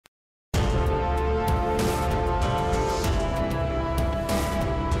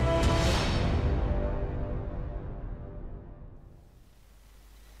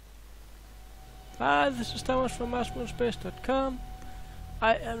Hi, this is Thomas from MarsMoonSpace.com.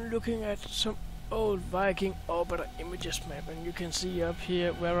 I am looking at some old Viking Orbiter images map, and you can see up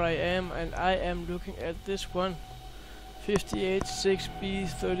here where I am, and I am looking at this one,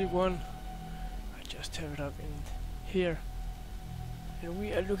 586B31. I just have it up in here, and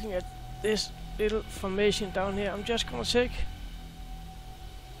we are looking at this little formation down here. I'm just gonna take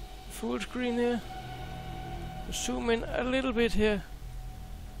full screen here, zoom in a little bit here.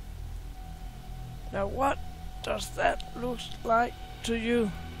 Now what does that look like to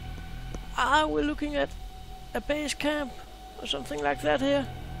you? Are we looking at a base camp or something like that here?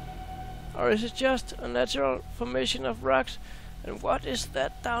 Or is it just a natural formation of rocks? And what is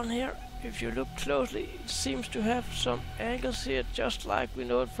that down here? If you look closely, it seems to have some angles here, just like we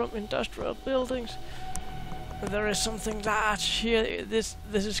know it from industrial buildings. And there is something large here. This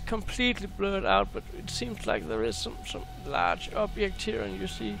is completely blurred out, but it seems like there is some large object here, and you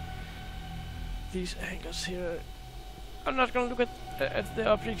see these angles here. I'm not gonna look at the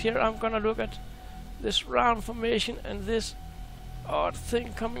object here. I'm gonna look at this round formation and this odd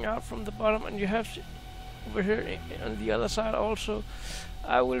thing coming out from the bottom, and you have over here on the other side also.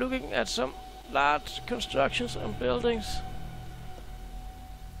 I will looking at some large constructions and buildings.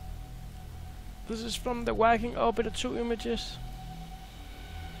 This is from the Viking Orbiter 2 images,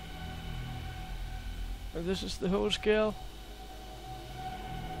 and this is the whole scale.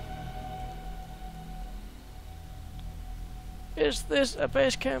 Is this a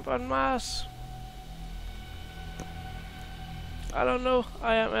base camp on Mars? I don't know.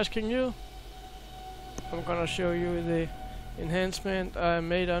 I am asking you. I'm gonna show you the enhancement I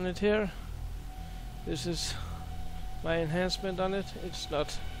made on it here. This is my enhancement on it. It's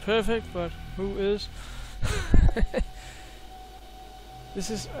not perfect, but who is? This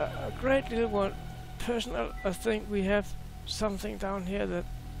is a great little one. Personal, I think we have something down here that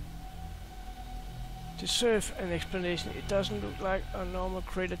deserve an explanation. It doesn't look like a normal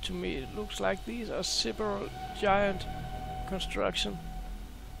crater to me. It looks like these are several giant construction,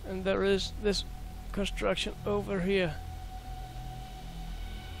 and there is this construction over here.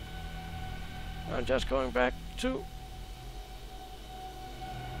 I'm just going back to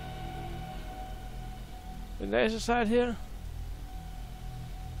the laser side here.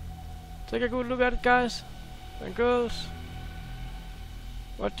 Take a good look at it, guys and girls.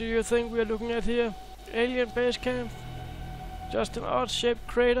 What do you think we are looking at here? Alien base camp? Just an odd shaped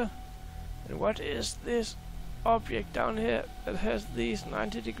crater? And what is this object down here that has these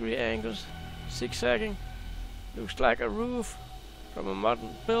 90-degree angles zigzagging? Looks like a roof from a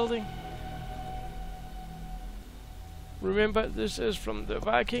modern building. Remember, this is from the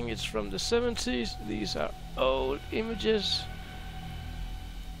Viking, it's from the 70s. These are old images.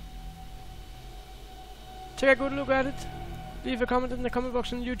 Take a good look at it. Leave a comment in the comment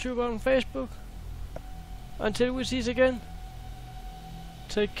box on YouTube or on Facebook. Until we see us again,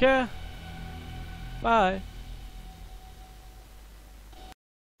 take care. Bye.